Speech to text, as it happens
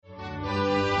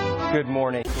Good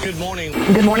morning. Good morning.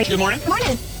 Good morning. Good morning. Good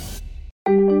morning.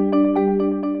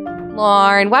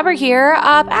 Lauren Weber here,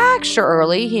 up extra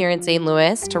early here in St.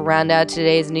 Louis to round out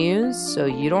today's news so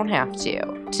you don't have to.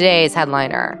 Today's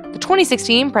headliner. The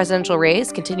 2016 presidential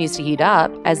race continues to heat up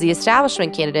as the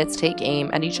establishment candidates take aim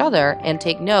at each other and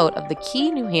take note of the key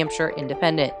New Hampshire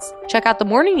independents. Check out the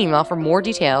morning email for more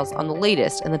details on the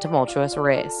latest in the tumultuous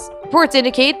race. Reports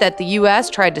indicate that the U.S.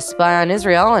 tried to spy on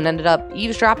Israel and ended up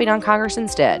eavesdropping on Congress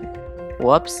instead.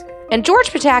 Whoops. And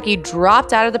George Pataki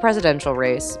dropped out of the presidential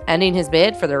race, ending his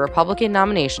bid for the Republican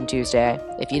nomination Tuesday.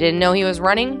 If you didn't know he was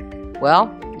running,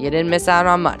 well, you didn't miss out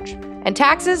on much. And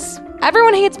taxes?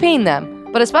 Everyone hates paying them,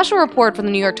 but a special report from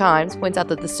the New York Times points out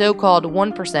that the so-called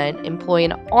 1% employ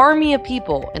an army of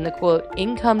people in the, quote,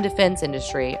 income defense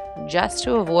industry just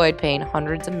to avoid paying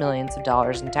hundreds of millions of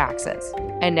dollars in taxes.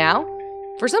 And now,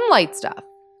 for some light stuff.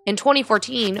 In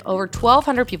 2014, over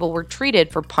 1,200 people were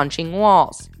treated for punching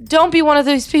walls. Don't be one of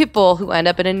those people who end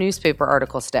up in a newspaper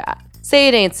article stat. Say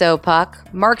it ain't so,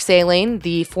 Puck. Mark Salling,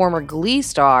 the former Glee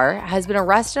star, has been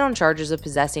arrested on charges of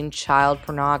possessing child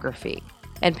pornography.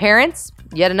 And parents,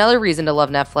 yet another reason to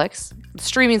love Netflix. The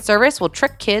streaming service will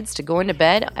trick kids to going to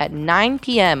bed at 9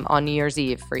 p.m. on New Year's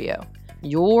Eve for you.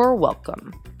 You're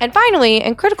welcome. And finally,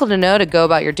 and critical to know to go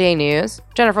about your day news,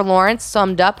 Jennifer Lawrence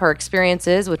summed up her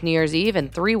experiences with New Year's Eve in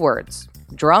 3 words: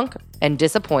 drunk and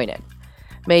disappointed.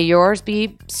 May yours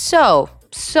be so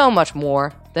much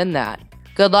more than that.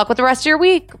 Good luck with the rest of your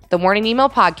week. The Morning Email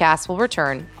podcast will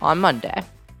return on Monday.